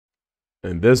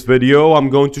In this video,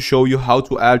 I'm going to show you how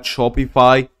to add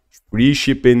Shopify free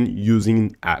shipping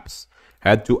using apps.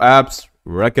 Head to apps,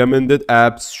 recommended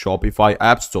apps, Shopify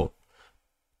App Store.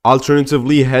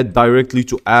 Alternatively, head directly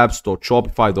to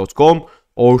apps.shopify.com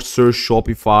or search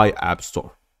Shopify App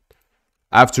Store.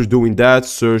 After doing that,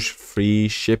 search free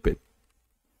shipping.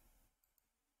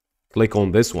 Click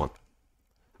on this one.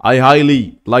 I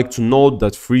highly like to note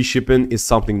that free shipping is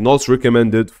something not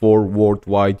recommended for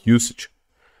worldwide usage.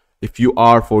 If you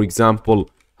are, for example,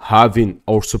 having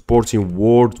or supporting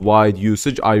worldwide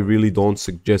usage, I really don't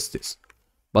suggest this.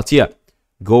 But yeah,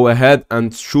 go ahead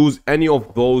and choose any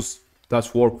of those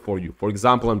that work for you. For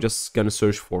example, I'm just gonna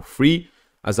search for free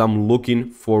as I'm looking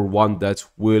for one that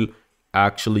will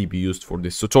actually be used for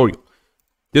this tutorial.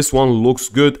 This one looks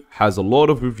good, has a lot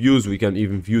of reviews. We can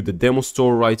even view the demo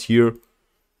store right here.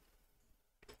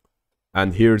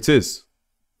 And here it is.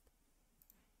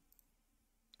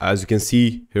 As you can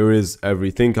see, here is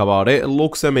everything about it. It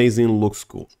looks amazing, looks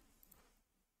cool.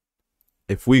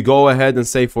 If we go ahead and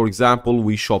say, for example,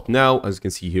 we shop now, as you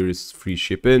can see, here is free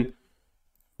shipping.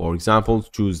 For example,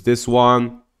 choose this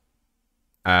one,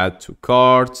 add to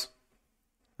cart,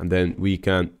 and then we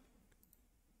can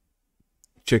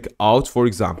check out, for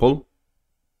example.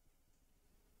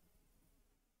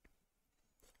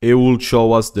 It will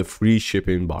show us the free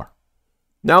shipping bar.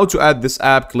 Now to add this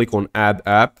app, click on Add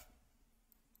App.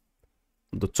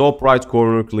 On the top right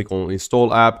corner, click on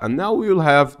Install App, and now we will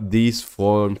have these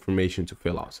form information to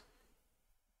fill out.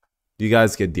 You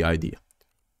guys get the idea.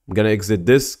 I'm gonna exit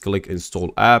this, click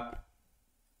Install App.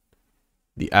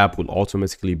 The app will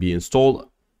automatically be installed.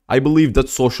 I believe that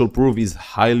social proof is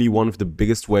highly one of the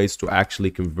biggest ways to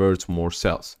actually convert more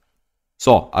sales.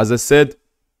 So, as I said,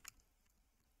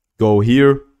 go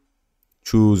here,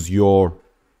 choose your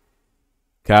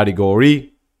category,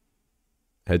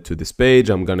 head to this page.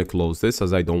 I'm gonna close this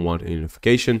as I don't want any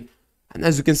notification. And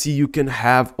as you can see, you can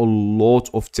have a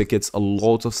lot of tickets, a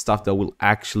lot of stuff that will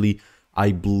actually,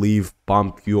 I believe,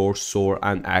 pump your store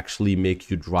and actually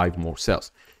make you drive more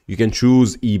sales. You can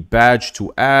choose a badge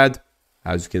to add.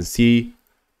 As you can see,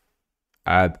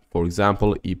 add, for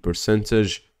example, a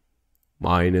percentage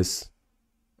minus,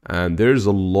 and there's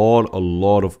a lot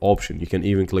of options. You can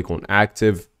even click on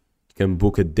active. You can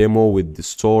book a demo with the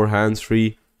store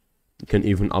hands-free. You can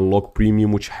even unlock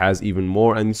premium, which has even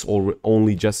more, and it's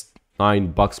only just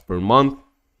 $9 per month.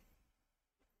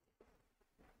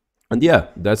 And yeah,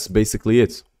 that's basically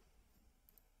it.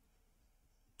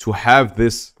 To have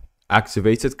this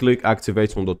activated, click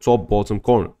activate on the top bottom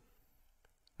corner.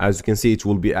 As you can see, it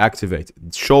will be activated.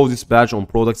 Show this badge on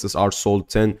products that are sold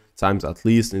 10 times at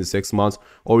least in 6 months,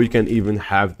 or you can even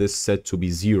have this set to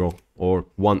be 0 or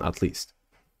 1 at least.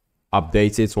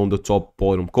 Update it on the top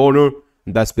bottom corner.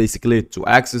 And that's basically it. To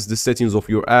access the settings of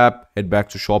your app, head back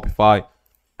to Shopify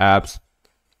apps,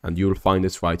 and you'll find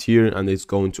it right here, and it's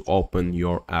going to open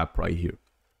your app right here.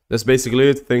 That's basically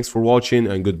it. Thanks for watching,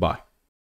 and goodbye.